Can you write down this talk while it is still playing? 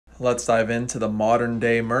let's dive into the modern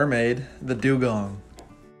day mermaid, the dugong.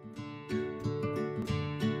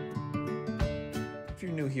 If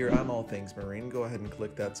you're new here, I'm all things marine. Go ahead and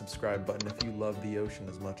click that subscribe button if you love the ocean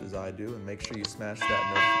as much as I do, and make sure you smash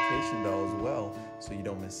that notification bell as well so you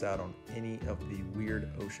don't miss out on any of the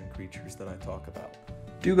weird ocean creatures that I talk about.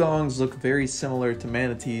 Dugongs look very similar to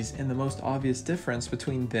manatees, and the most obvious difference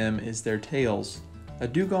between them is their tails. A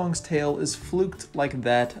dugong's tail is fluked like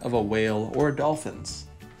that of a whale or a dolphin's,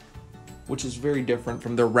 which is very different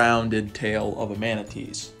from the rounded tail of a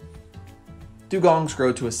manatee's. Dugongs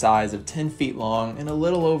grow to a size of 10 feet long and a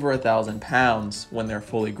little over 1,000 pounds when they're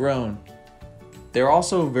fully grown. They're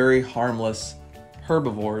also very harmless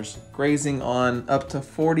herbivores, grazing on up to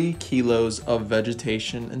 40 kilos of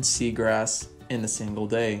vegetation and seagrass in a single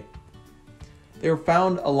day. They are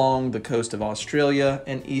found along the coast of Australia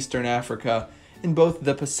and eastern Africa in both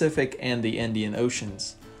the Pacific and the Indian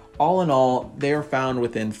Oceans. All in all, they are found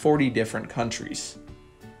within 40 different countries.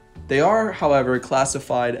 They are, however,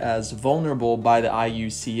 classified as vulnerable by the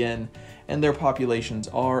IUCN, and their populations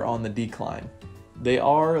are on the decline. They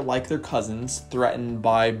are, like their cousins, threatened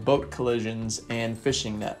by boat collisions and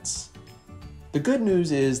fishing nets. The good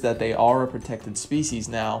news is that they are a protected species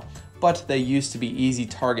now, but they used to be easy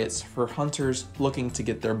targets for hunters looking to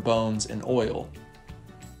get their bones and oil.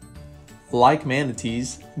 Like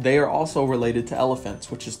manatees, they are also related to elephants,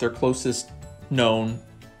 which is their closest known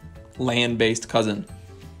land-based cousin.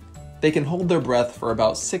 They can hold their breath for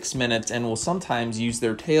about 6 minutes and will sometimes use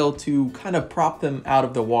their tail to kind of prop them out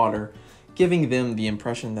of the water, giving them the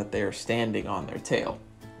impression that they are standing on their tail.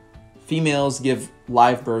 Females give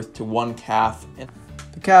live birth to one calf, and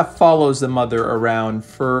the calf follows the mother around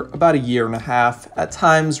for about 1.5 years, at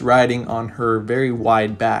times riding on her very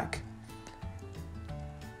wide back.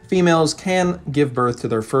 Females can give birth to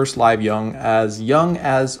their first live young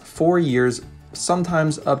as 4 years,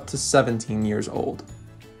 sometimes up to 17 years old.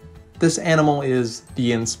 This animal is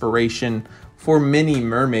the inspiration for many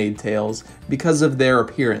mermaid tales because of their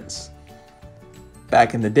appearance.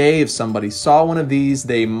 Back in the day, if somebody saw one of these,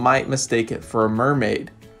 they might mistake it for a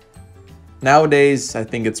mermaid. Nowadays, I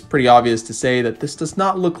think it's pretty obvious to say that this does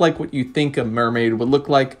not look like what you think a mermaid would look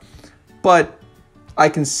like, but I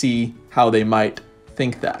can see how they might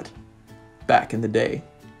think that back in the day.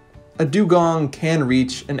 A dugong can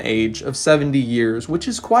reach an age of 70 years, which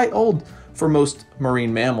is quite old for most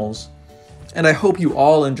marine mammals. And I hope you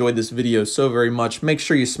all enjoyed this video so very much. Make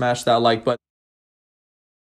sure you smash that like button.